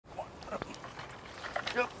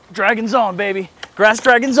Dragons on, baby. Grass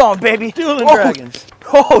dragons on, baby. Dueling dragons.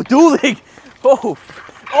 Oh, dueling. Oh,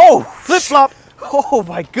 Flip flop. Oh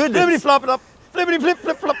my goodness. Flippity flop it up. Flippity flip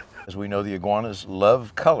flip flop. As we know, the iguanas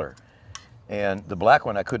love color. And the black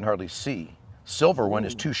one I couldn't hardly see. Silver one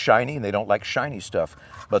is too shiny and they don't like shiny stuff.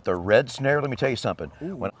 But the red snare, let me tell you something.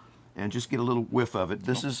 And just get a little whiff of it.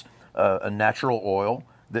 This is a natural oil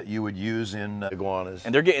that you would use in iguanas.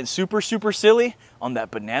 And they're getting super, super silly on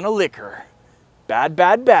that banana liquor. Bad,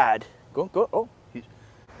 bad, bad. Go. Oh. All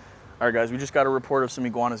right, guys, we just got a report of some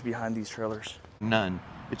iguanas behind these trailers. None.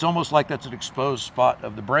 It's almost like that's an exposed spot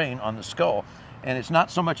of the brain on the skull. And it's not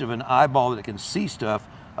so much of an eyeball that it can see stuff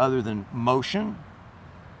other than motion.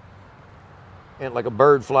 And like a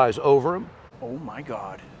bird flies over him. Oh my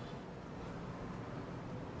God.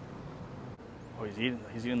 Oh, he's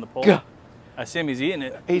eating the pole. Gah. I see him, he's eating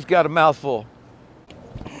it. He's got a mouthful.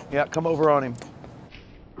 Yeah, come over on him.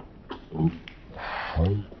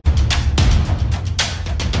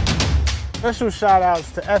 Special shout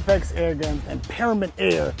outs to FX Airguns and Paramount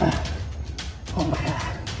Air. Oh my God.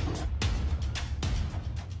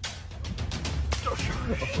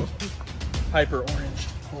 Hyper orange.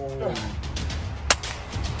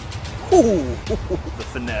 Ooh, the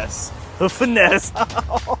finesse. The finesse.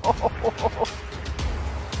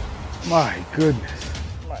 My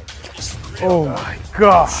goodness. Oh my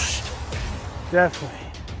gosh. Definitely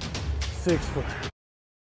 6 foot.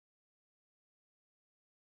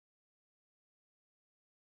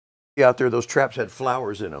 Out there, those traps had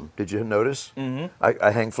flowers in them. Did you notice? Mm-hmm. I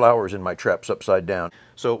hang flowers in my traps upside down.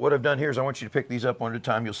 So what I've done here is I want you to pick these up one at a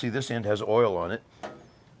time. You'll see this end has oil on it.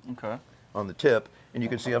 Okay. On the tip, and you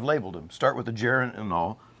can see I've labeled them. Start with the geranium and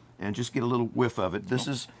all, and just get a little whiff of it. This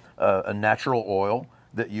is a natural oil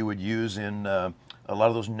that you would use in a lot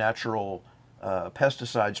of those natural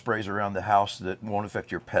pesticide sprays around the house that won't affect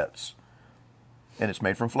your pets. And it's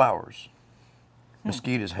made from flowers.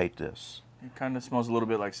 Mosquitoes hate this. It kind of smells a little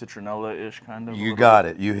bit like citronella-ish, kind of. You got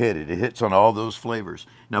it. You hit it. It hits on all those flavors.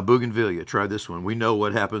 Now, bougainvillea, try this one. We know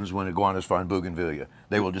what happens when iguanas find bougainvillea.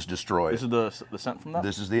 They will just destroy it. This is the scent from that?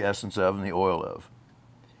 This is the essence of and the oil of.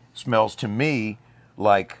 Smells to me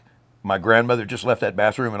like my grandmother just left that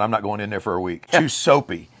bathroom and I'm not going in there for a week. Too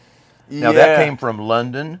soapy. Now, that came from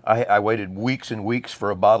London. I waited weeks and weeks for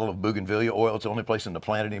a bottle of bougainvillea oil. It's the only place on the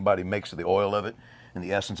planet anybody makes the oil of it and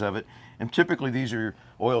the essence of it. And typically these are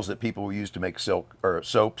oils that people will use to make silk or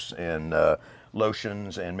soaps and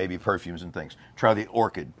lotions and maybe perfumes and things. Try the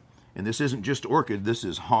orchid. And this isn't just orchid, this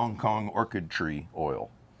is Hong Kong orchid tree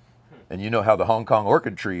oil. And you know how the Hong Kong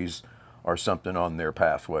orchid trees are something on their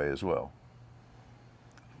pathway as well.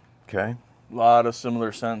 Okay? A lot of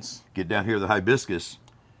similar scents. Get down here to the hibiscus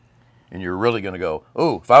and you're really going to go,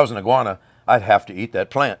 oh, if I was an iguana, I'd have to eat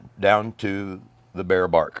that plant down to the bare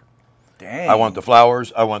bark. Dang. I want the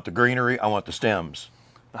flowers, I want the greenery, I want the stems.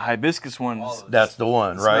 The hibiscus one. That's the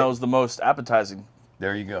one, right? Smells the most appetizing.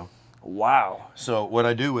 There you go. Wow. So what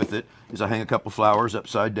I do with it is I hang a couple flowers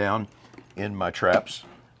upside down in my traps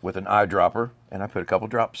with an eyedropper, and I put a couple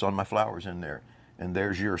drops on my flowers in there. And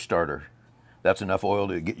there's your starter. That's enough oil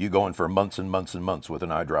to get you going for months and months and months with an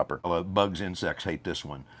eyedropper. Bugs, insects hate this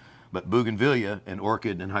one. But bougainvillea and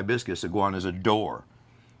orchid and hibiscus, iguanas adore,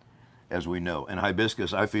 as we know. And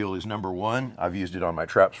hibiscus, I feel, is #1. I've used it on my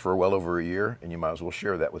traps for well over a year, and you might as well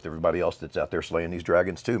share that with everybody else that's out there slaying these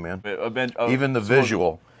dragons too, man. Even the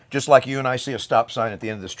visual, just like you and I see a stop sign at the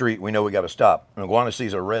end of the street, we know we got to stop. An iguana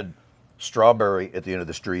sees a red strawberry at the end of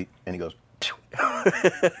the street, and he goes,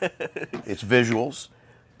 it's visuals.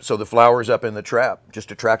 So the flowers up in the trap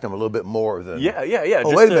just attract them a little bit more than... Yeah.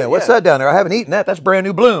 Oh, wait a minute, what's that down there? I haven't eaten that. That's brand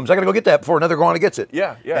new blooms. I got to go get that before another iguana gets it.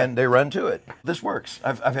 Yeah. And they run to it. This works.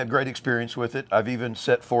 I've had great experience with it. I've even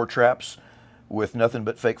set 4 traps with nothing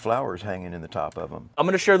but fake flowers hanging in the top of them. I'm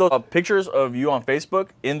going to share those pictures of you on Facebook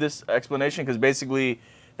in this explanation, because basically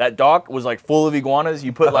that dock was like full of iguanas.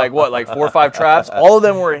 You put like 4 or 5 traps. All of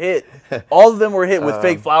them were hit. All of them were hit with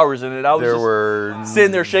fake flowers in it. I was just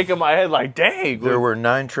sitting there shaking my head like, dang. There were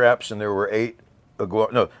 9 traps and there were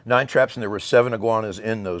 9 traps and there were 7 iguanas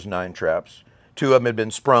in those 9 traps. 2 of them had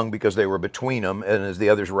been sprung because they were between them, and as the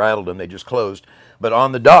others rattled them, they just closed. But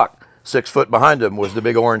on the dock, 6 foot behind him, was the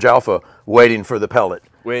big orange alpha waiting for the pellet.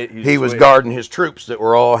 He was guarding his troops that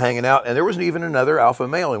were all hanging out, and there was even another alpha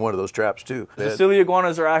male in one of those traps too. The silly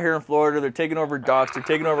iguanas are out here in Florida. They're taking over docks. They're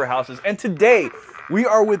taking over houses. And today, we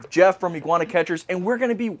are with Jeff from Iguana Catchers, and we're going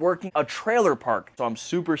to be working a trailer park. So I'm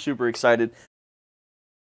super, super excited.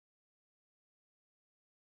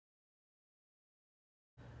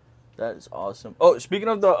 That is awesome. Oh, speaking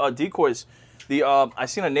of the decoys, I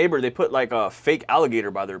seen a neighbor, they put like a fake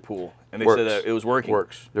alligator by their pool, and they said that it was working.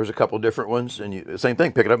 Works. There's a couple different ones, and you, same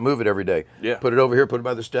thing, pick it up, move it every day. Yeah. Put it over here, put it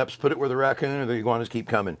by the steps, put it where the raccoon or the iguanas keep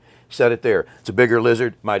coming. Set it there. It's a bigger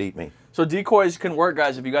lizard, might eat me. So decoys can work,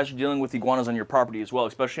 guys, if you guys are dealing with iguanas on your property as well,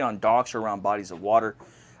 especially on docks or around bodies of water.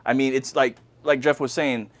 I mean, it's like Jeff was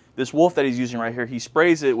saying, this wolf that he's using right here, he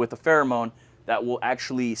sprays it with a pheromone that will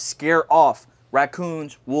actually scare off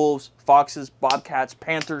raccoons, wolves, foxes, bobcats,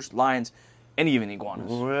 panthers, lions, and even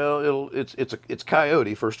iguanas. Well, it's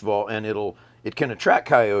coyote first of all, and it can attract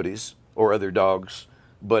coyotes or other dogs,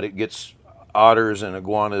 but it gets otters and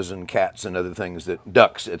iguanas and cats and other things, that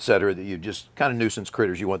ducks, etc., that you just kind of nuisance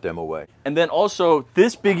critters. You want them away. And then also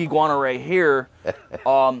this big iguana right here,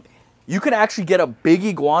 you can actually get a big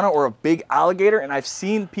iguana or a big alligator, and I've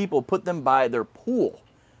seen people put them by their pool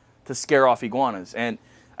to scare off iguanas. And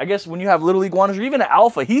I guess when you have little iguanas or even an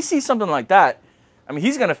alpha, he sees something like that, I mean,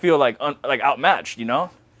 he's gonna feel like outmatched, you know.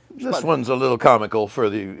 This one's a little comical for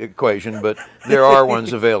the equation, but there are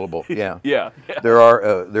ones available. Yeah. Yeah. There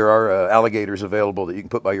are alligators available that you can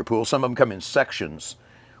put by your pool. Some of them come in sections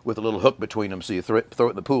with a little hook between them, so you throw it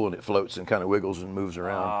in the pool and it floats and kind of wiggles and moves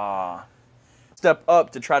around. Step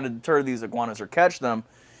up to try to deter these iguanas or catch them,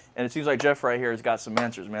 and it seems like Jeff right here has got some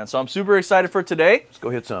answers, man. So I'm super excited for today. Let's go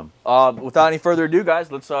hit some. Without any further ado,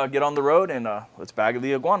 guys, let's get on the road and let's bag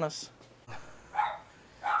the iguanas.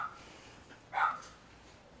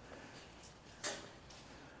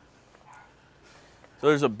 So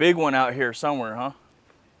there's a big one out here somewhere, huh?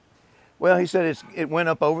 Well, he said it went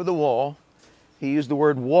up over the wall. He used the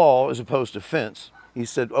word wall as opposed to fence. He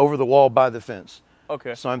said over the wall by the fence.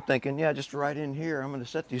 Okay. So I'm thinking, yeah, just right in here. I'm going to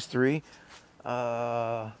set these three.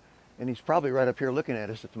 And he's probably right up here looking at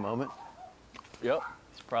us at the moment. Yep,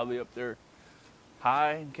 it's probably up there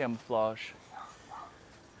high in camouflage.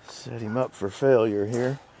 Set him up for failure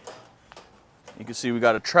here. You can see we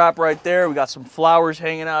got a trap right there. We got some flowers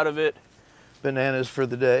hanging out of it. Bananas for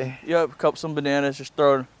the day. Yep, some bananas, just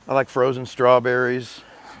throwing. I like frozen strawberries.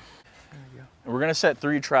 And we're gonna set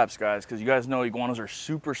 3 traps, guys, because you guys know iguanas are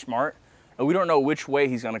super smart. And we don't know which way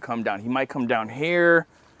he's gonna come down. He might come down here,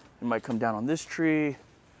 he might come down on this tree.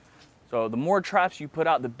 So the more traps you put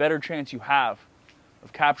out, the better chance you have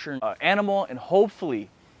of capturing an animal, and hopefully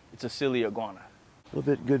it's a silly iguana. A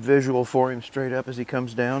little bit good visual for him straight up as he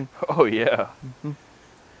comes down. Oh yeah.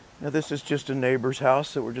 Now this is just a neighbor's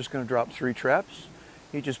house that we're just going to drop 3 traps.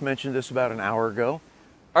 He just mentioned this about an hour ago.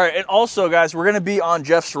 All right, and also guys, we're gonna be on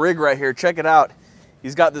Jeff's rig right here. Check it out.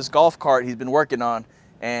 He's got this golf cart he's been working on,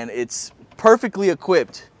 and it's perfectly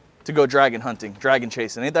equipped to go dragon hunting, dragon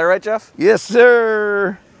chasing. Ain't that right, Jeff? Yes,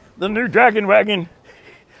 sir. The new dragon wagon.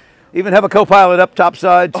 Even have a co-pilot up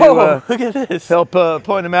topside to look at this. help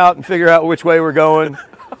point him out and figure out which way we're going.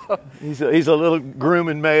 He's a little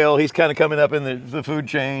grooming male. He's kind of coming up in the food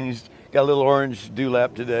chain. He's got a little orange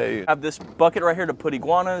dewlap today. I have this bucket right here to put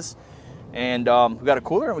iguanas, and we got a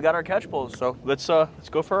cooler and we got our catch poles. So let's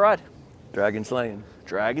go for a ride. Dragon slaying.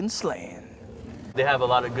 Dragon slaying. They have a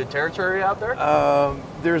lot of good territory out there.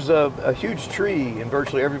 There's a huge tree in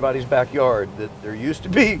virtually everybody's backyard that there used to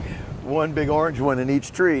be one big orange one in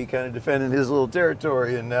each tree, kind of defending his little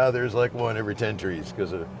territory, and now there's like one every 10 trees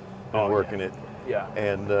because of working it. Yeah.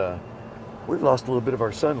 And we've lost a little bit of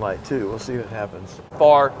our sunlight too. We'll see what happens.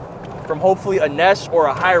 Far from hopefully a nest or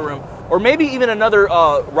a hiram, or maybe even another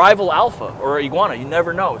rival alpha or iguana. You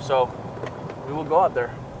never know. So we will go out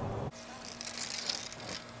there.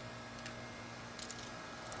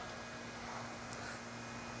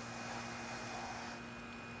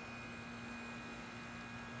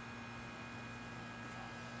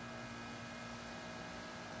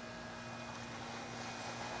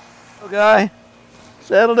 Guy,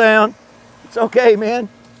 settle down. It's okay, man.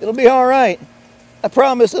 It'll be all right. I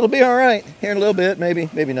promise it'll be all right. Here in a little bit,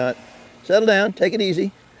 maybe not. Settle down, take it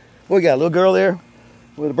easy. We got a little girl there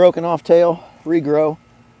with a broken off tail, regrow.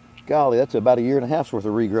 Golly, that's about 1.5 years worth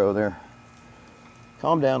of regrow there.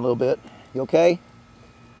 Calm down a little bit. You okay?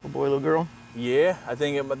 Little boy, little girl? Yeah, I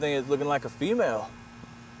think it's looking like a female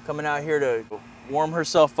coming out here to warm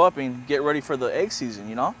herself up and get ready for the egg season,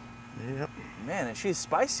 you know? Yep. Man, and she's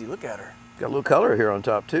spicy. Look at her. Got a little color here on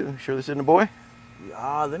top too. Sure this isn't a boy?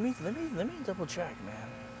 Let me double check, man.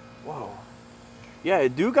 Whoa. Yeah,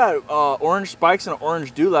 it do got orange spikes and an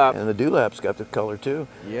orange dewlap. And the dewlap's got the color too.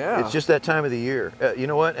 Yeah. It's just that time of the year. You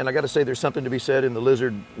know what? And I got to say, there's something to be said in the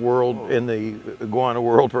lizard world, in the iguana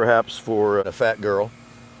world, perhaps, for a fat girl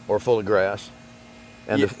or full of grass.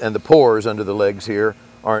 And the pores under the legs here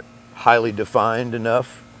aren't highly defined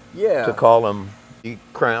enough to call them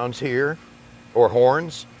crowns here or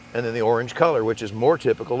horns. and then the orange color, which is more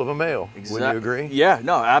typical of a male. Wouldn't you agree? Yeah,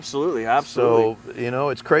 no, absolutely, absolutely. So, you know,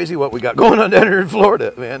 it's crazy what we got going on down here in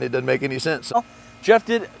Florida, man. It doesn't make any sense. Jeff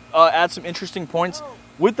did add some interesting points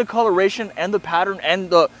with the coloration and the pattern and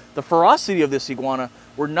the ferocity of this iguana.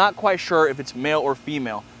 We're not quite sure if it's male or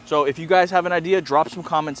female. So if you guys have an idea, drop some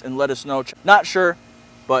comments and let us know. Not sure,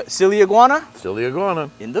 but silly iguana. Silly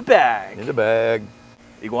iguana. In the bag. In the bag.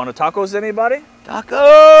 Iguana tacos, anybody? Tacos!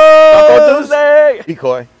 Taco Tuesday!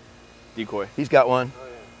 Decoy. Decoy. He's got one.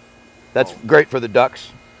 That's great for the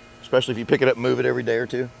ducks, especially if you pick it up and move it every day or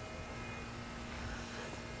two.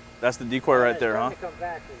 That's the decoy right there, huh?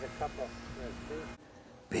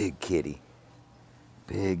 Big kitty.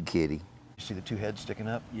 Big kitty. You see the two heads sticking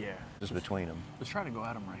up? Yeah. Just between them. Let's try to go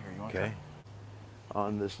at them right here. You want Okay.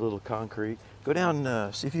 On this little concrete. Go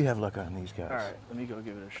down, see if you have luck on these guys. All right, let me go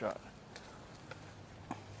give it a shot.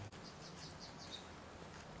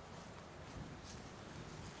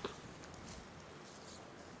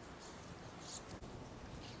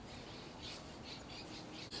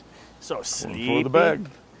 So sleepy. For the bag.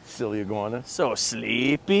 Silly iguana. So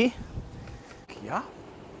sleepy. Yeah.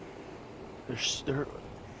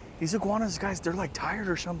 These iguanas, guys, they're like tired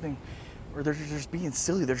or something. Or they're just being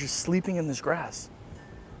silly. They're just sleeping in this grass.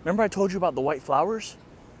 Remember I told you about the white flowers?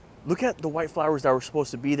 Look at the white flowers that were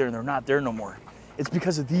supposed to be there and they're not there no more. It's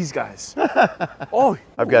because of these guys. Oh.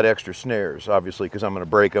 I've got extra snares, obviously, because I'm going to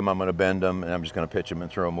break them, I'm going to bend them, and I'm just going to pitch them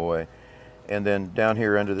and throw them away. And then down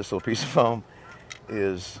here under this little piece of foam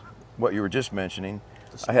is what you were just mentioning.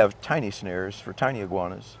 I have tiny snares for tiny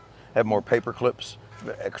iguanas. I have more paper clips,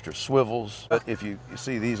 extra swivels. But if you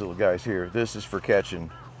see these little guys here, this is for catching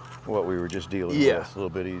what we were just dealing with, a little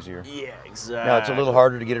bit easier. Yeah, exactly. Now it's a little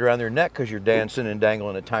harder to get it around their neck because you're dancing and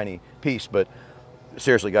dangling a tiny piece, but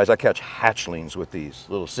seriously guys, I catch hatchlings with these,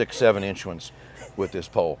 little 6-7 inch ones with this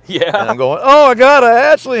pole. Yeah. And I'm going, oh, I got a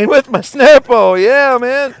hatchling with my snap pole, yeah,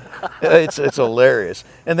 man. It's hilarious.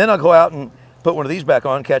 And then I'll go out and put one of these back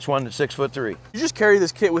on, catch one that's 6'3". You just carry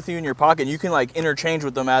this kit with you in your pocket and you can like interchange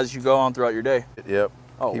with them as you go on throughout your day. Yep.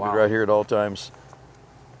 Oh, Keep wow. it right here at all times.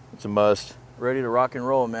 It's a must. Ready to rock and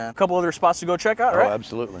roll, man. A couple other spots to go check out, right? Oh,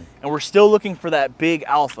 absolutely. And we're still looking for that big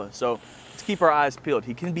alpha, so let's keep our eyes peeled.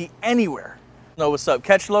 He can be anywhere. Know what's up?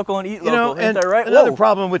 Catch local and eat local. Ain't that right? Another Whoa.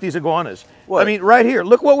 problem with these iguanas. What? I mean, right here,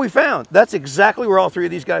 look what we found. That's exactly where all three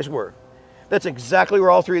of these guys were. That's exactly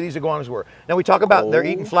where all three of these iguanas were. Now we talk about they're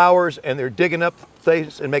eating flowers and they're digging up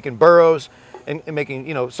things and making burrows and making,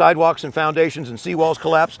 you know, sidewalks and foundations and seawalls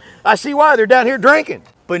collapse. I see why. They're down here drinking.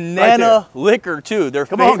 Banana liquor too.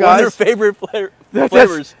 Come on, guys. One of their favorite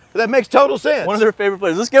flavors. That makes total sense. One of their favorite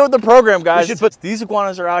flavors. Let's get with the program, guys. We should put these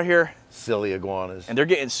iguanas are out here. Silly iguanas. And they're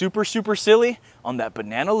getting super, super silly on that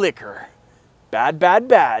banana liquor. Bad, bad,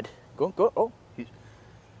 bad. Go. Oh.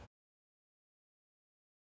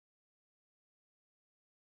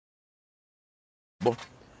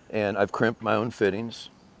 And I've crimped my own fittings.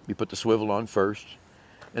 You put the swivel on first.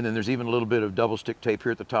 And then there's even a little bit of double stick tape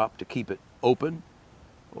here at the top to keep it open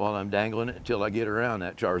while I'm dangling it until I get around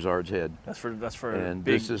that Charizard's head. That's for And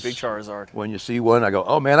big this is, big Charizard. When you see one, I go,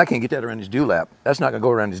 oh man, I can't get that around his dewlap. That's not gonna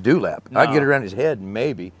go around his dewlap. No. I can get it around his head,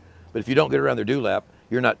 maybe. But if you don't get it around their dewlap,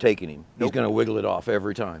 you're not taking him. Nope. He's gonna wiggle it off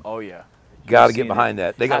every time. Oh yeah. Got to get behind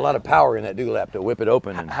that. They got a lot of power in that dewlap to whip it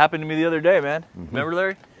open. And Happened to me the other day, man. Remember,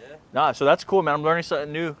 Larry? Yeah. Nah, so that's cool, man. I'm learning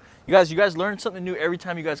something new. You guys learn something new every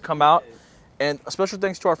time you guys come out. And a special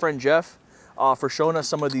thanks to our friend Jeff for showing us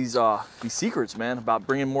some of these secrets, man, about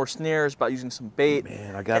bringing more snares, about using some bait.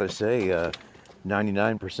 Man, I got to say,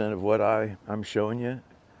 99% of what I'm showing you,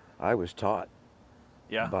 I was taught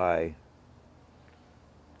by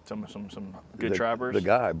some good trappers. The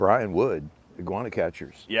guy, Brian Wood, iguana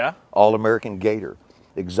catchers. Yeah. All-American gator,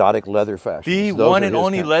 exotic leather fashions. The Those one are and his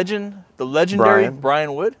only kind. legend, the legendary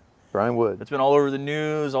Brian Wood. Brian Wood. It's been all over the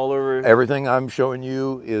news, all over. Everything I'm showing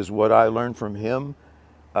you is what I learned from him.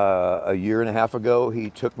 A year and a half ago, he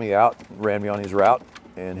took me out, ran me on his route,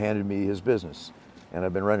 and handed me his business. And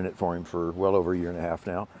I've been running it for him for well over a year and a half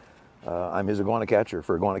now. I'm his iguana catcher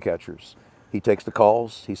for iguana catchers. He takes the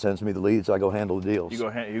calls, he sends me the leads, I go handle the deals. You go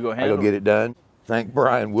handle. I go get it done. Thank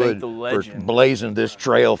Brian Wood the for legend. blazing this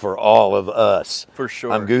trail for all of us. For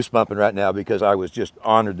sure. I'm goosebumping right now because I was just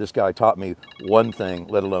honored this guy taught me one thing,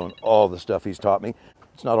 let alone all the stuff he's taught me.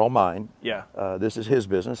 It's not all mine. Yeah. This is his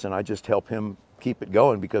business, and I just help him keep it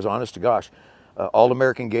going because, honest to gosh,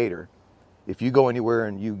 All-American Gator, if you go anywhere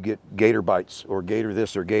and you get gator bites or gator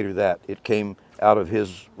this or gator that, it came out of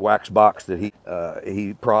his wax box that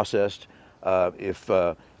he processed. If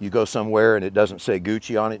you go somewhere and it doesn't say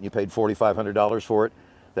Gucci on it and you paid $4,500 for it,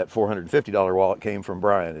 that $450 wallet came from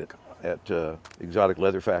Brian at Exotic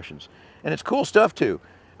Leather Fashions. And it's cool stuff too.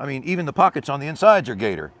 I mean, even the pockets on the insides are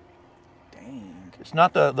gator. Dang. It's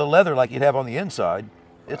not the leather like you'd have on the inside.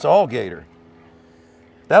 It's all gator.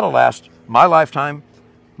 That'll last my lifetime,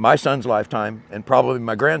 my son's lifetime, and probably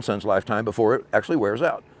my grandson's lifetime before it actually wears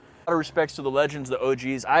out. A lot of respects to the legends, the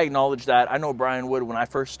OGs. I acknowledge that. I know Brian Wood. When I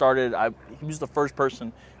first started, he was the first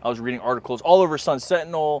person I was reading articles all over Sun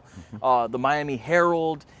Sentinel, the Miami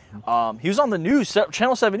Herald. He was on the news,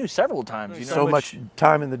 Channel 7 News several times. You know, So much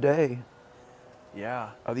time in the day. Yeah.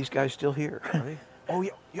 Are these guys still here? Oh,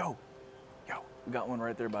 yo. We got one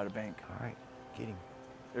right there by the bank. All right, get him.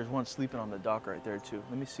 There's one sleeping on the dock right there, too.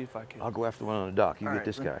 Let me see if I can. I'll go after the one on the dock. You All get right,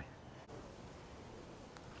 this guy.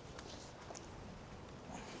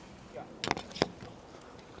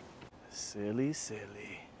 Silly.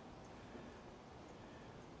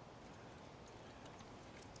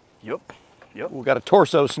 Yep. We got a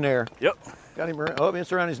torso snare. Yep. Got him. Oh,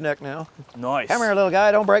 it's around his neck now. Nice. Come here, little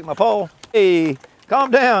guy. Don't break my pole. Hey, calm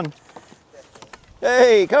down.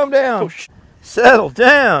 Hey, calm down. Oh, Settle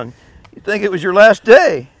down. You think it was your last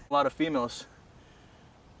day? A lot of females.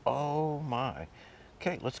 Oh my.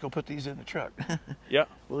 Okay, let's go put these in the truck. Yeah.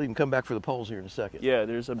 We'll even come back for the poles here in a second. Yeah,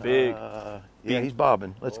 there's a big. Yeah, he's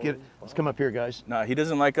bobbing. Let's come up here, guys. Nah, he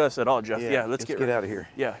doesn't like us at all, Jeff. Yeah, let's get out of here.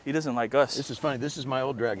 Yeah, he doesn't like us. This is funny. This is my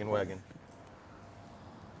old dragon wagon.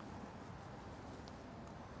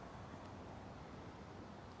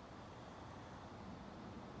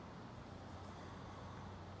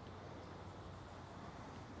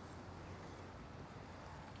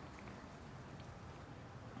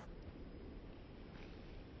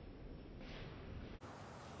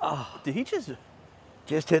 Did he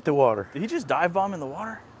just hit the water. Did he just dive bomb in the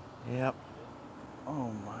water? Yep.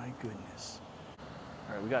 Oh my goodness.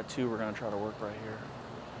 All right, we got two we're gonna try to work right here.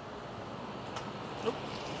 Nope.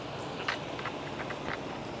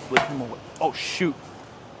 Flip him away. Oh shoot.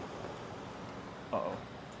 Uh-oh.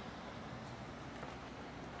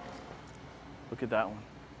 Look at that one.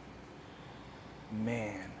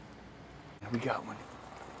 Man. We got one.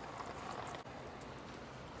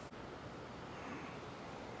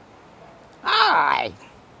 Hi.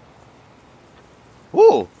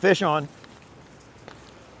 Whoa, fish on.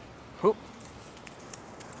 Whoop.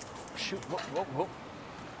 Shoot. Whoa.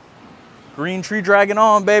 Green tree dragon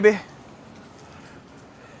on, baby.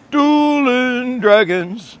 Dueling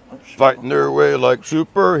dragons, fighting their way like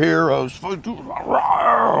superheroes.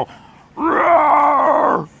 Roar,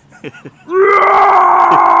 roar,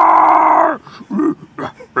 roar.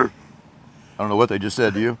 I don't know what they just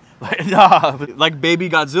said to you. Like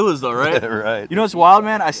baby Godzillas though, right? Right. You know what's wild,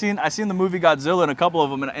 man? I seen the movie Godzilla and a couple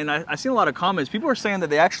of them, and I seen a lot of comments. People are saying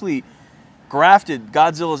that they actually grafted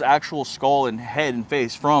Godzilla's actual skull and head and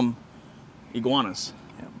face from iguanas.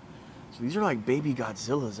 Yeah. So these are like baby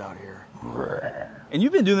Godzillas out here. And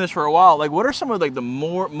you've been doing this for a while. Like, what are some of like the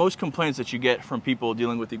most complaints that you get from people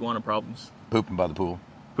dealing with iguana problems? Pooping by the pool.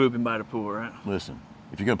 Pooping by the pool, right? Listen.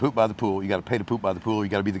 If you're going to poop by the pool, you got to pay to poop by the pool. You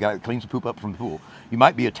got to be the guy that cleans the poop up from the pool. You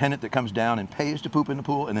might be a tenant that comes down and pays to poop in the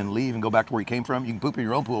pool and then leave and go back to where you came from. You can poop in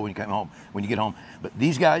your own pool when you come home, when you get home. But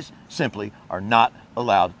these guys simply are not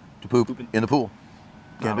allowed to poop in the pool.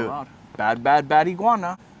 Can't do it. Bad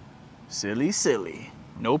iguana. Silly.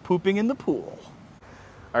 No pooping in the pool.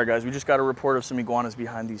 All right, guys, we just got a report of some iguanas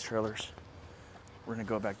behind these trailers. We're gonna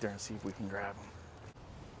go back there and see if we can grab them.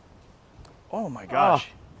 Oh my gosh.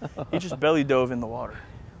 Oh. He just belly dove in the water.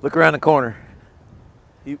 Look around the corner.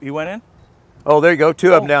 He went in? Oh, there you go.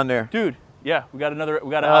 Two of them down there. Dude, yeah, we got an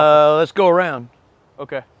alpha. Let's go around.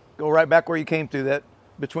 Okay. Go right back where you came through that,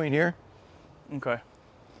 between here. Okay.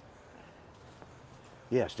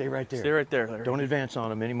 Yeah, stay right there. Stay right there, Larry. Don't advance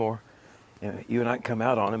on him anymore. You and I can come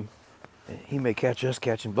out on him. And he may catch us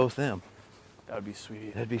catching both them. That would be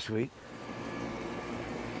sweet. That'd be sweet.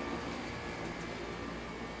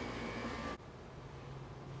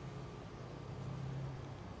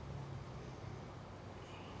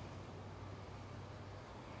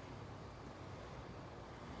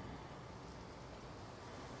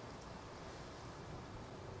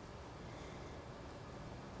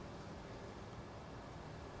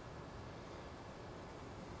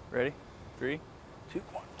 Ready? 3, 2,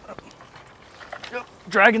 1.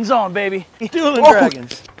 Dragons on, baby. Dueling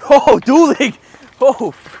dragons. Oh, dueling.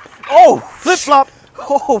 Oh. Flip flop.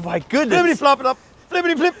 Oh my goodness. Flippity flop it up.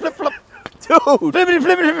 Flippity flip flop. Dude. Flippity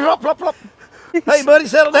flop flop flop. Hey, buddy,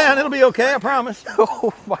 settle down. It'll be okay, I promise.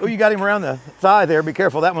 Oh, you got him around the thigh there. Be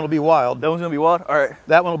careful. That one will be wild. That one's going to be wild? All right.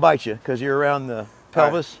 That one will bite you because you're around the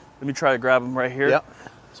pelvis. Right. Let me try to grab him right here. Yep.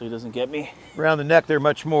 So he doesn't get me. Around the neck, they're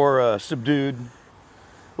much more subdued.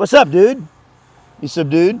 What's up, dude? You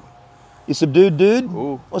subdued? You subdued, dude?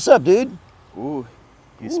 Ooh. What's up, dude? Ooh.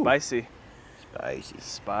 He's spicy. Spicy.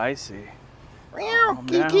 Spicy. Meow,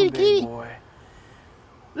 kitty, Down, kitty, big kitty. boy.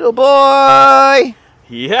 Little boy.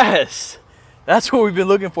 Yes, that's what we've been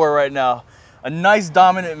looking for right now. A nice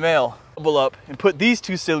dominant male. Double up and put these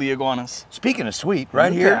two silly iguanas. Speaking of sweet,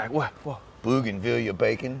 right here, What? bougainvillea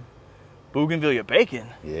bacon. Bougainvillea bacon.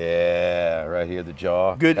 Yeah, right here, the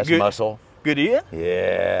jaw. Good. That's good muscle. Good eating.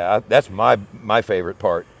 Yeah, that's my favorite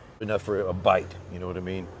part. Enough for a bite, you know what I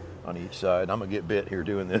mean, on each side. I'm gonna get bit here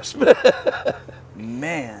doing this.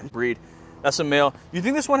 Man, breed. That's a male. You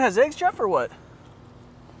think this one has eggs, Jeff, or what?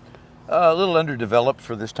 A little underdeveloped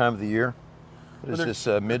for this time of the year. What is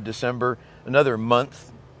this, mid-December? Another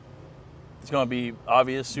month. It's gonna be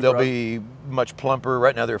obvious. They'll be much plumper.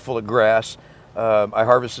 Right now they're full of grass. I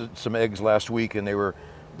harvested some eggs last week and they were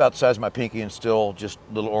about the size of my pinky and still just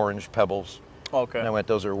little orange pebbles. Okay. And I went,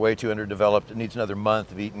 those are way too underdeveloped. It needs another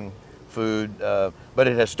month of eating food. But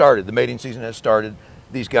it has started. The mating season has started.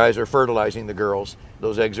 These guys are fertilizing the girls.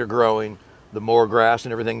 Those eggs are growing. The more grass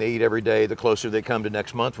and everything they eat every day, the closer they come to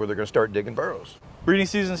next month where they're going to start digging burrows. Breeding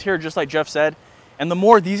season's here, just like Jeff said. And the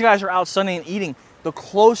more these guys are out sunning and eating, the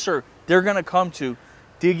closer they're gonna come to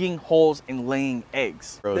digging holes and laying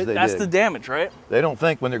eggs. That's the damage, right? They don't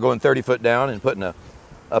think when they're going 30 foot down and putting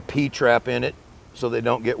a pea trap in it so they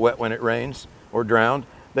don't get wet when it rains or drowned.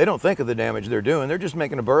 They don't think of the damage they're doing. They're just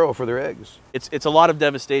making a burrow for their eggs. It's a lot of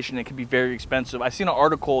devastation. It can be very expensive. I seen an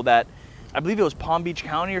article that, I believe it was Palm Beach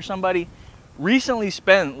County or somebody, recently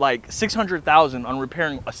spent like $600,000 on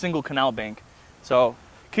repairing a single canal bank. So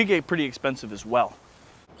it could get pretty expensive as well.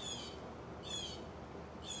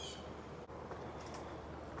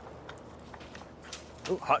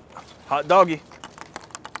 Ooh, hot doggy.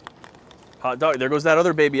 Hot dog. There goes that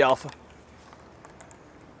other baby alpha.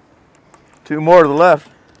 Two more to the left.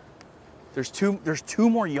 There's two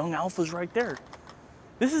more young alphas right there.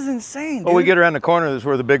 This is insane, dude. Oh, we get around the corner, this is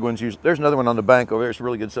where the big ones use. There's another one on the bank over there, it's a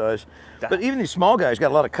really good size. But even these small guys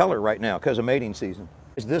got a lot of color right now because of mating season.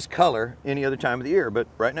 Is this color any other time of the year, but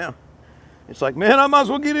right now. It's like, man, I might as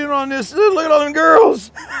well get in on this. Look at all them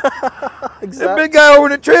girls. Exactly. That big guy over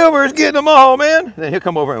in the trail where is getting them all, man. Then he'll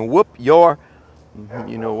come over and whoop your,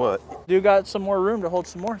 you know what. Dude got some more room to hold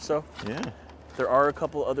some more, so. Yeah. There are a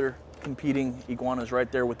couple other competing iguanas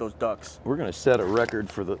right there with those ducks. We're gonna set a record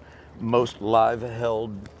for the most live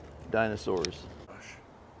held dinosaurs.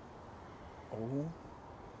 Oh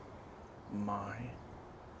my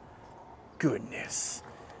goodness.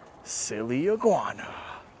 Silly iguana.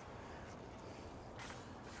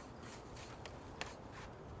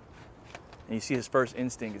 And you see his first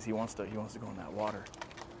instinct is he wants to go in that water.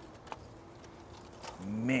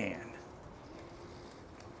 Man.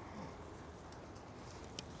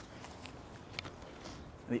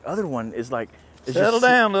 And the other one is like, settle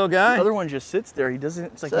down, little guy. The other one just sits there. He doesn't.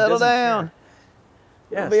 It's like settle he doesn't down. Care.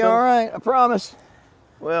 Yeah, it'll be all right. I promise.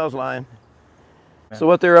 Well, I was lying. So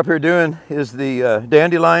what they're up here doing is the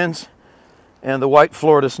dandelions and the white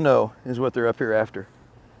Florida snow is what they're up here after.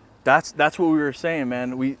 That's what we were saying,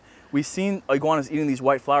 man. We seen iguanas eating these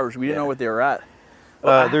white flowers. We didn't know what they were at.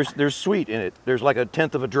 There's sweet in it. There's like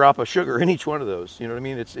 1/10 of a drop of sugar in each one of those. You know what I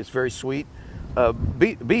mean? It's very sweet.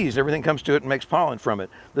 Bees, everything comes to it and makes pollen from it.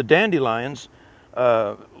 The dandelions,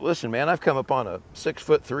 listen, man, I've come upon a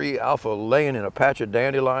 6'3" alpha laying in a patch of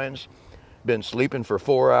dandelions, been sleeping for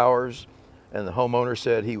 4 hours, and the homeowner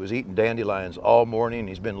said he was eating dandelions all morning.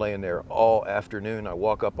 He's been laying there all afternoon. I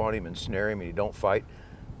walk up on him and snare him, and he don't fight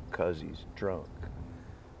because he's drunk.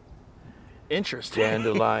 Interesting.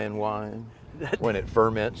 Dandelion wine. When it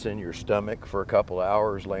ferments in your stomach for a couple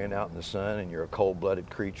hours laying out in the sun and you're a cold-blooded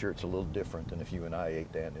creature, it's a little different than if you and I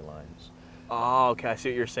ate dandelions. Oh, okay, I see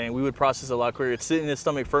what you're saying. We would process a lot quicker. It's sitting in his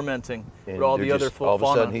stomach fermenting with all the other fauna. All of a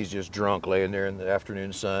sudden, he's just drunk laying there in the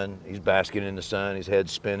afternoon sun. He's basking in the sun, his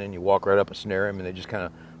head's spinning. You walk right up and snare him, and they just kind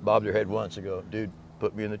of bob their head once and go, dude,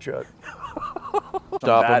 put me in the truck.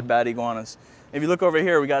 Stop bad iguanas. If you look over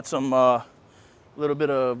here, we got some little bit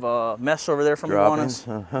of mess over there from droppings.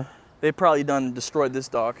 iguanas. They probably done destroyed this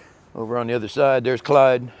dock. Over on the other side, there's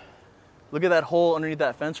Clyde. Look at that hole underneath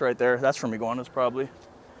that fence right there. That's from iguanas probably.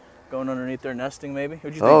 Going underneath their nesting maybe.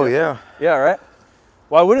 What'd you think? Oh, yeah. Yeah, right?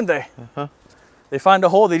 Why wouldn't they? They find a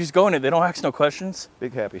hole, they just go in it. They don't ask no questions.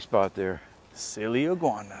 Big happy spot there. Silly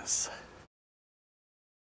iguanas.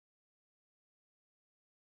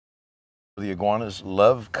 The iguanas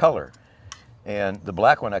love color. And the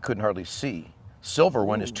black one I couldn't hardly see. Silver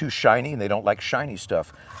one is too shiny and they don't like shiny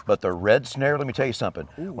stuff. But the red snare, let me tell you something.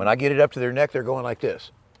 Ooh. When I get it up to their neck, they're going like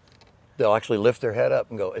this. They'll actually lift their head up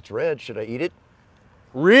and go, it's red, should I eat it?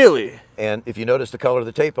 Really? And if you notice, the color of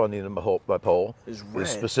the tape on the end of my pole is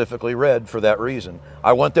specifically red for that reason.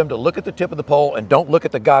 I want them to look at the tip of the pole and don't look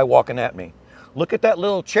at the guy walking at me. look at that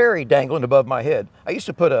little cherry dangling above my head. I used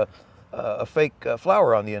to put a fake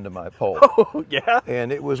flower on the end of my pole. Oh, yeah?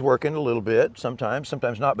 And it was working a little bit, sometimes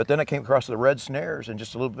not. But then I came across the red snares and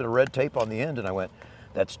just a little bit of red tape on the end, and I went,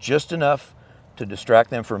 that's just enough to distract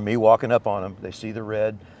them from me walking up on them. They see the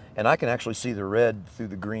red, and I can actually see the red through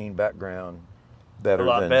the green background better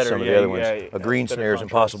than some of the other ones. A green snare is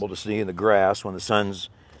impossible to see in the grass when the sun's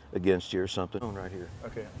against you or something. Right here.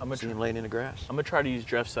 Okay, I'm gonna see him laying in the grass. I'm gonna try to use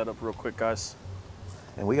Jeff's setup real quick, guys.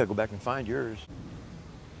 And we gotta go back and find yours.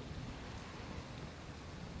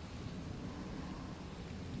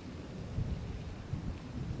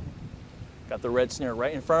 Got the red snare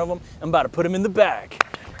right in front of him. I'm about to put him in the bag.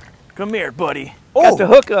 Come here, buddy. Got the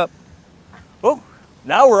hook up. Oh,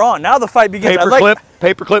 now we're on. Now the fight begins.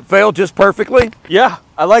 Paper clip failed just perfectly. Yeah,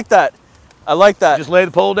 I like that. I like that. Just lay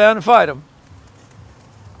the pole down and fight him.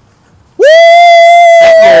 Woo!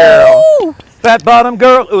 Girl. Fat bottom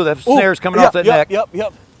girl. Ooh, that snare's coming off that neck.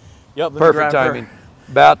 Yep. Perfect timing.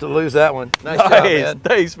 About to lose that one. Nice job, man.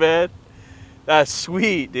 Thanks, man. That's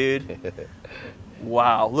sweet, dude.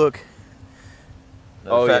 Wow, look.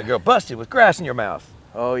 Another fat girl busted with grass in your mouth.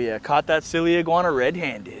 Oh yeah, caught that silly iguana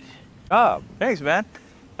red-handed. Ah, thanks, man.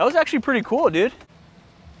 That was actually pretty cool, dude.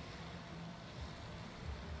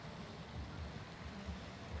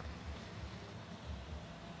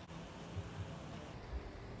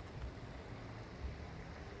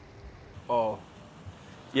 Oh.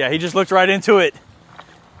 Yeah, he just looked right into it.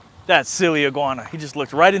 That silly iguana. He just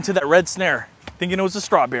looked right into that red snare, thinking it was a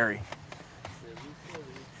strawberry.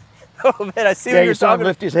 Oh man, I see what you're saw him talking.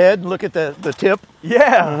 lift his head and look at the tip.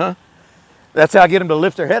 Yeah. That's how I get them to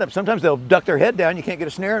lift their head up. Sometimes they'll duck their head down. You can't get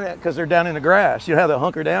a snare in that because they're down in the grass. You know how they'll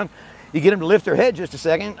hunker down? You get them to lift their head just a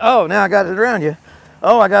second. Oh, now I got it around you.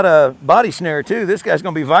 Oh, I got a body snare too. This guy's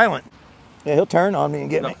gonna be violent. Yeah, he'll turn on me and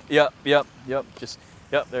get me. Yep. Just,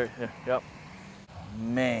 there, yep.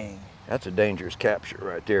 Man. That's a dangerous capture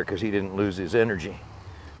right there because he didn't lose his energy.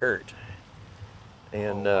 Hurt.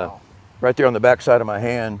 And right there on the back side of my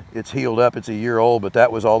hand, it's healed up. It's a year old, but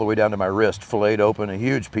that was all the way down to my wrist, filleted open, a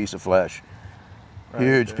huge piece of flesh.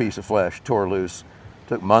 Huge piece of flesh, tore loose.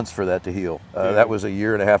 Took months for that to heal. That was a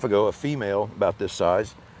year and a half ago, a female about this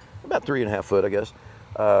size, about 3.5 foot, I guess.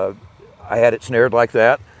 I had it snared like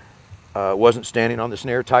that. Wasn't standing on the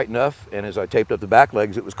snare tight enough, and as I taped up the back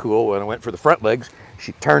legs, it was cool. When I went for the front legs,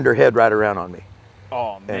 she turned her head right around on me.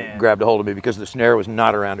 Oh, man. And grabbed a hold of me because the snare was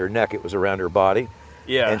not around her neck, it was around her body.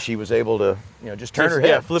 Yeah. And she was able to, just turn her head.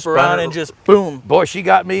 Yeah, flip around and just boom. Boy, she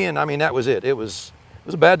got me, and I mean, that was it. It was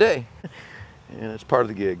a bad day. And it's part of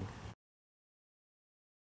the gig.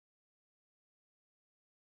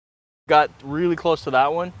 Got really close to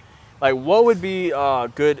that one. Like, what would be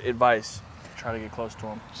good advice to try to get close to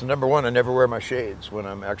them? So number one, I never wear my shades when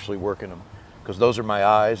I'm actually working them because those are my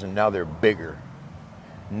eyes, and now they're bigger.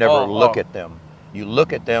 Never look at them. You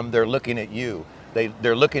look at them, they're looking at you.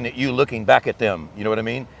 They're looking at you, looking back at them. You know what I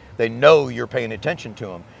mean? They know you're paying attention to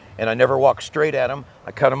them. And I never walk straight at them.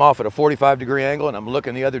 I cut them off at a 45-degree angle, and I'm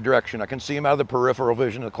looking the other direction. I can see them out of the peripheral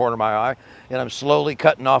vision in the corner of my eye, and I'm slowly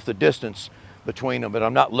cutting off the distance between them, but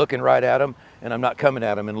I'm not looking right at them, and I'm not coming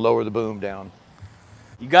at them and lower the boom down.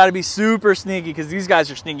 You got to be super sneaky because these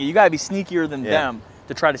guys are sneaky. You got to be sneakier than them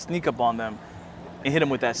to try to sneak up on them and hit them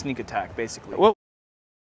with that sneak attack, basically.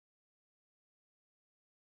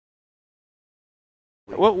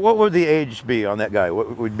 What would the age be on that guy?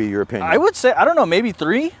 What would be your opinion? I would say, I don't know, maybe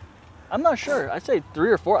 3? I'm not sure. I'd say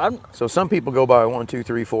 3 or 4. So some people go by 1, 2,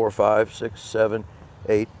 3, 4, 5, 6, 7,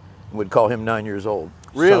 8, and would call him 9 years old.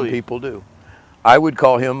 Really? Some people do. I would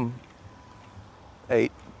call him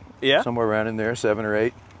 8. Yeah? Somewhere around in there, 7 or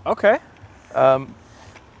 8. Okay.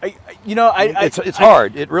 It's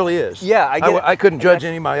hard. It really is. Yeah, I get it. I couldn't judge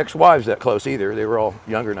any of my ex-wives that close either. They were all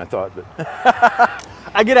younger than I thought. But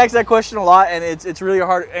I get asked that question a lot, and it's really a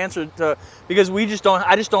hard answer to because I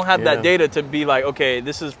just don't have that data to be like, okay,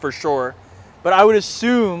 this is for sure. But I would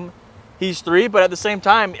assume he's 3. But at the same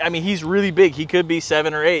time, I mean, he's really big. He could be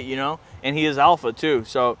 7 or 8, and he is alpha too.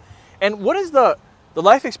 So, and what is the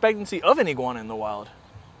life expectancy of an iguana in the wild?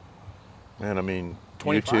 And I mean,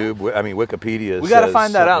 25? YouTube, I mean, Wikipedia We got to says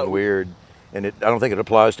find that something out. weird, and I don't think it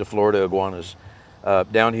applies to Florida iguanas.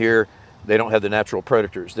 Down here, they don't have the natural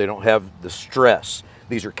predators. They don't have the stress.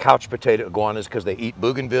 These are couch potato iguanas because they eat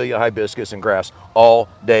bougainvillea, hibiscus, and grass all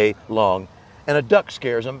day long. And a duck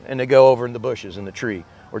scares them, and they go over in the bushes in the tree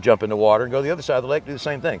or jump in the water and go to the other side of the lake, do the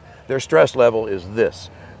same thing. Their stress level is this.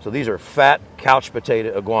 So these are fat couch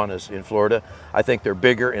potato iguanas in Florida. I think they're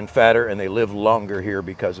bigger and fatter, and they live longer here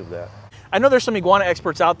because of that. I know there's some iguana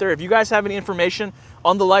experts out there. If you guys have any information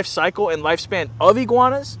on the life cycle and lifespan of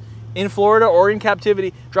iguanas, in Florida or in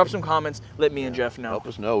captivity, drop some comments. Let me and Jeff know. Help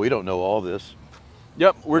us know. We don't know all this.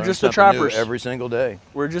 Yep, we're Learn just the something new trappers. every single day.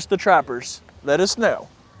 We're just the trappers. Let us know.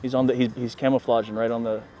 He's on the. He's camouflaging right on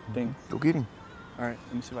the thing. Go get him. All right,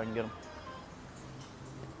 let me see if I can get him.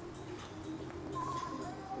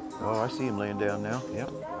 Oh, I see him laying down now.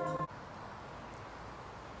 Yep.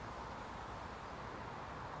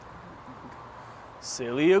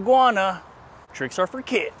 Silly iguana. Tricks are for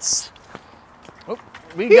kids. Oh,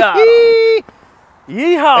 we got him.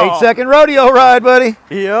 Yeehaw. 8-second rodeo ride, buddy.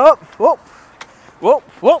 Yep. Whoa. Whoa.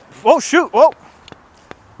 Whoa. Whoa. Shoot. Whoa.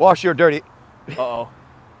 Wash your dirty. Uh-oh.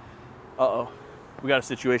 Uh-oh. We got a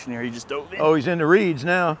situation here. He just dove in. Oh, he's in the reeds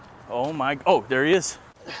now. Oh, my. Oh, there he is.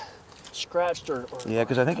 Scratched or Yeah,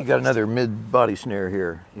 because I think you got another mid-body snare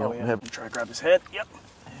here. You oh, don't yeah. have... Try to grab his head. Yep.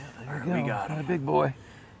 There we got him. A big boy.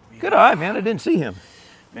 Good eye, man. I didn't see him.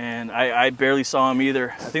 Man, I barely saw him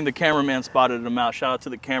either. I think the cameraman spotted him out. Shout out to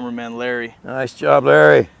the cameraman, Larry. Nice job,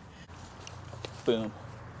 Larry. Boom.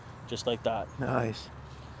 Just like that. Nice.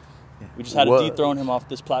 We just had to dethrone him off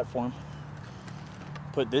this platform.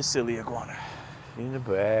 Put this silly iguana in the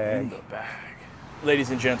bag. In the bag.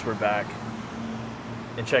 Ladies and gents, we're back.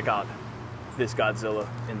 And check out this Godzilla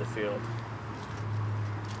in the field.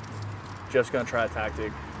 Just gonna try a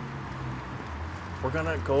tactic. We're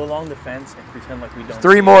gonna go along the fence and pretend like we don't.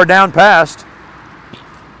 3 more down past.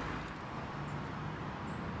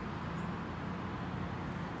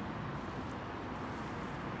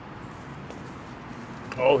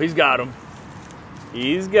 Oh, he's got him.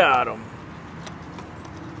 He's got him.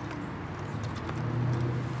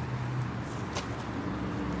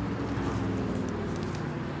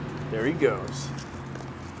 There he goes.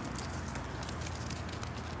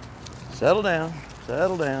 Settle down.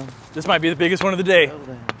 Settle down. This might be the biggest one of the day. Settle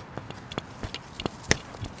down.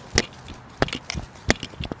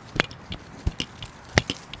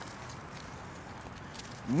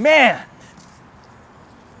 Man,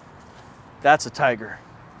 that's a tiger.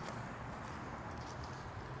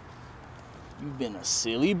 You've been a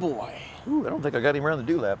silly boy. Ooh, I don't think I got him around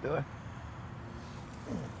the dewlap, do I?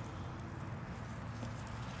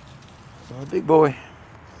 Oh, big boy.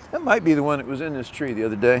 That might be the one that was in this tree the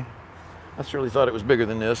other day. I certainly thought it was bigger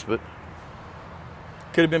than this, but...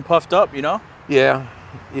 Could have been puffed up, you know? Yeah.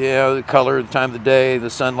 Yeah, the color, the time of the day, the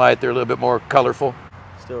sunlight, they're a little bit more colorful.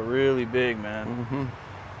 Still really big, man. Mm-hmm.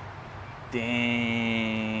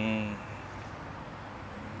 Dang.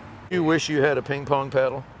 You wish you had a ping pong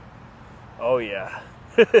paddle? Oh, yeah.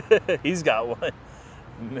 He's got one.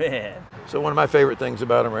 Man. So one of my favorite things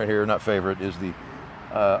about him right here, not favorite, is the...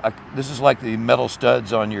 this is like the metal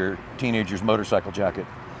studs on your teenager's motorcycle jacket.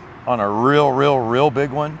 On a real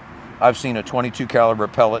big one, I've seen a 22 caliber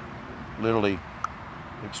pellet literally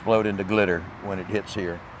explode into glitter when it hits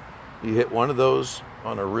here. You hit one of those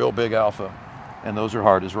on a real big alpha, and those are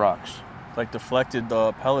hard as rocks. Like deflected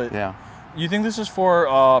the pellet. Yeah. You think this is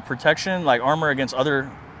for protection, like armor against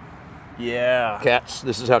other... Yeah. Cats,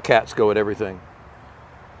 this is how cats go at everything.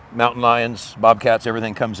 Mountain lions, bobcats,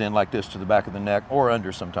 everything comes in like this to the back of the neck, or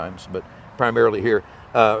under sometimes, but primarily here.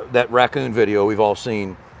 That raccoon video we've all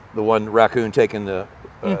seen, the one raccoon taking the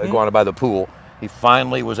iguana by the pool, he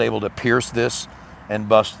finally was able to pierce this and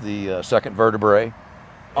bust the second vertebrae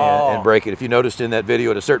and break it. If you noticed in that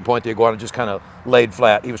video, at a certain point, the iguana just kind of laid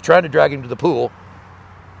flat. He was trying to drag him to the pool.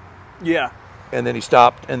 Yeah. And then he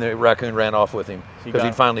stopped, and the raccoon ran off with him because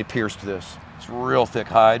he'd finally pierced this. It's real thick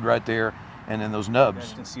hide right there. And then those nubs.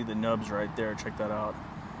 You can see the nubs right there. Check that out.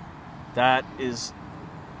 That is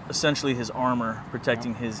essentially his armor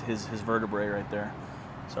protecting his vertebrae right there.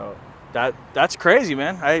 So that's crazy,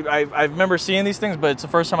 man. I remember seeing these things, but it's the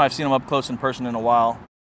first time I've seen them up close in person in a while.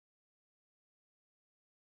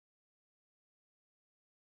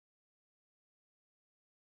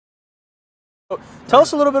 Tell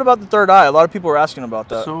us a little bit about the third eye. A lot of people were asking about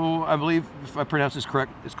that. So I believe, if I pronounce this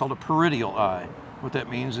correct, it's called a peridial eye. What that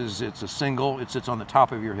means is it's a single, it sits on the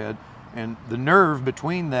top of your head, and the nerve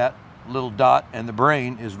between that little dot and the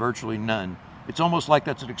brain is virtually none. It's almost like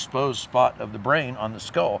that's an exposed spot of the brain on the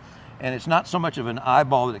skull. And it's not so much of an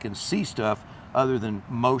eyeball that it can see stuff other than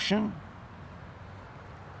motion,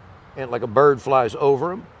 and like a bird flies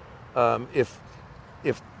over them. If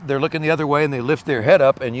they're looking the other way and they lift their head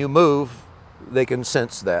up and you move, they can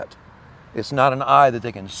sense that. It's not an eye that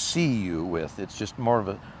they can see you with. It's just more of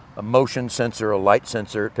a motion sensor, a light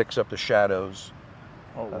sensor. It picks up the shadows.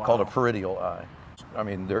 Oh, wow. Called a peridial eye. I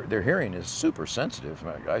mean, their hearing is super sensitive,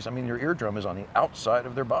 guys. I mean, your eardrum is on the outside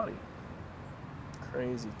of their body.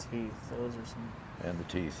 Crazy teeth. Those are some... And the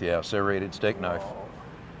teeth, yeah, serrated steak knife.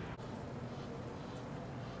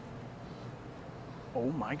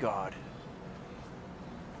 Oh my God.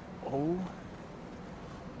 Oh.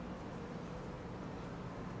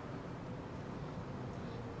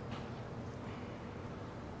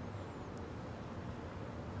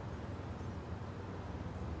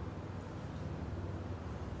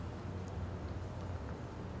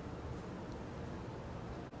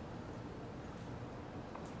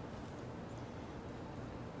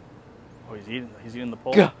 Oh, he's eating the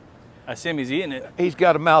pole. Gah. I see him, he's eating it. He's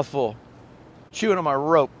got a mouthful. Chewing on my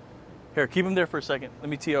rope. Here, keep him there for a second. Let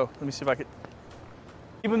me TO. Let me see if I can.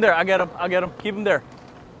 Keep him there. I get him. I get him. Keep him there.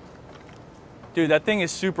 Dude, that thing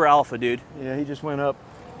is super alpha, dude. Yeah, he just went up.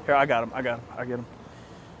 Here, I got him. I got him. I get him.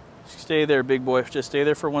 Stay there, big boy. Just stay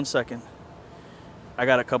there for 1 second. I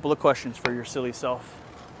got a couple of questions for your silly self.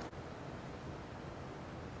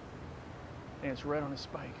 And it's right on his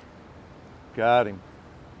spike. Got him.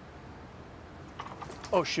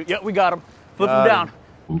 Oh, shoot. Yeah, we got him. Flip him down.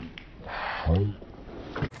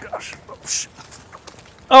 Gosh. Oh, shit.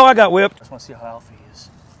 Oh, I got whipped. I just want to see how alpha he is.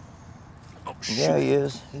 Oh, shoot. Yeah, he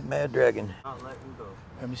is. He's mad dragon. I'll let him go.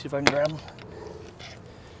 Let me see if I can grab him.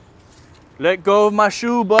 Let go of my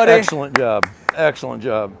shoe, buddy. Excellent job. Excellent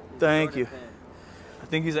job. Thank you. I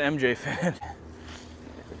think he's an MJ fan.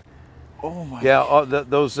 Oh my. Yeah,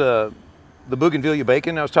 the bougainvillea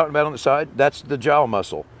bacon I was talking about on the side, that's the jaw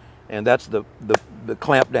muscle. And that's the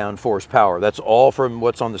clamp down force power. That's all from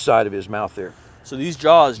what's on the side of his mouth there. So these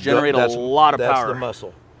jaws generate a lot of power. That's the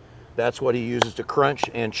muscle. That's what he uses to crunch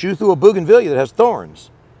and chew through a bougainvillea that has thorns.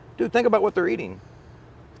 Dude, think about what they're eating.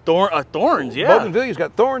 Thorns, yeah. Bougainvillea's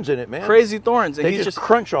got thorns in it, man. Crazy thorns. And They he's just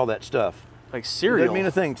crunch all that stuff. like It cereal. doesn't mean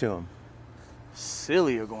a thing to him.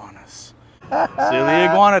 Silly iguanas. Silly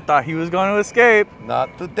iguana thought he was going to escape.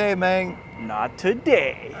 Not today, man. Not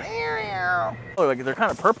today. Oh, like they're kind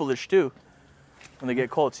of purplish too when they get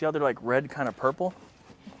cold. See how they're like red, kind of purple?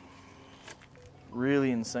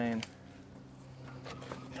 Really insane.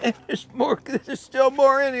 There's still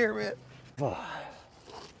more in here, man. 5,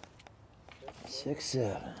 6,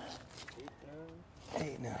 7,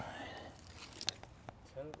 8, 9,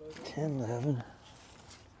 10, 11,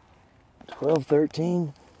 12,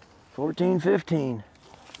 13, 14, 15.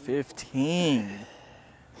 15.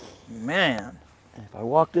 Man. If I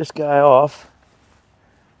walk this guy off,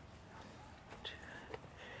 2,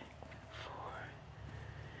 4,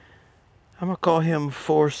 I'm gonna call him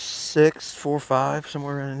 4-6, 4-5,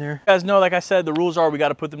 somewhere around in there. You guys know, like I said, the rules are we got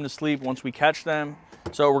to put them to sleep once we catch them.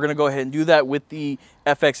 So we're going to go ahead and do that with the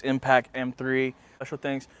FX Impact M3. Special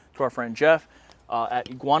thanks to our friend Jeff at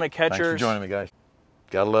Iguana Catchers. Thanks for joining me, guys.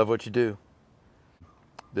 Gotta love what you do.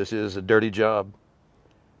 This is a dirty job.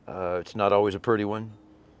 It's not always a pretty one.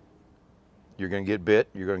 You're gonna get bit,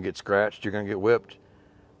 you're gonna get scratched, you're gonna get whipped.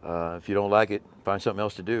 If you don't like it, find something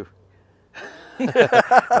else to do.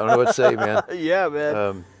 I don't know what to say, man. Yeah,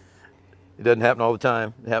 man. It doesn't happen all the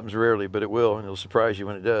time. It happens rarely, but it will, and it'll surprise you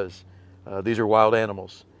when it does. These are wild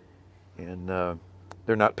animals, and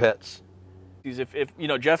they're not pets. If you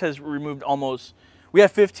know, Jeff has removed almost, we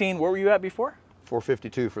have 15. What were you at before?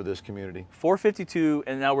 452 for this community. 452,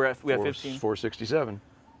 and now we have 15. 467.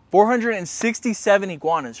 467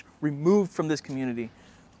 iguanas removed from this community.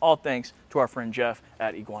 All thanks to our friend Jeff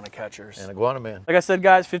at Iguana Catchers. And Iguana Man. Like I said,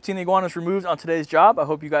 guys, 15 iguanas removed on today's job. I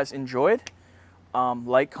hope you guys enjoyed.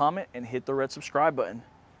 Like, comment, and hit the red subscribe button.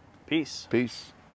 Peace. Peace.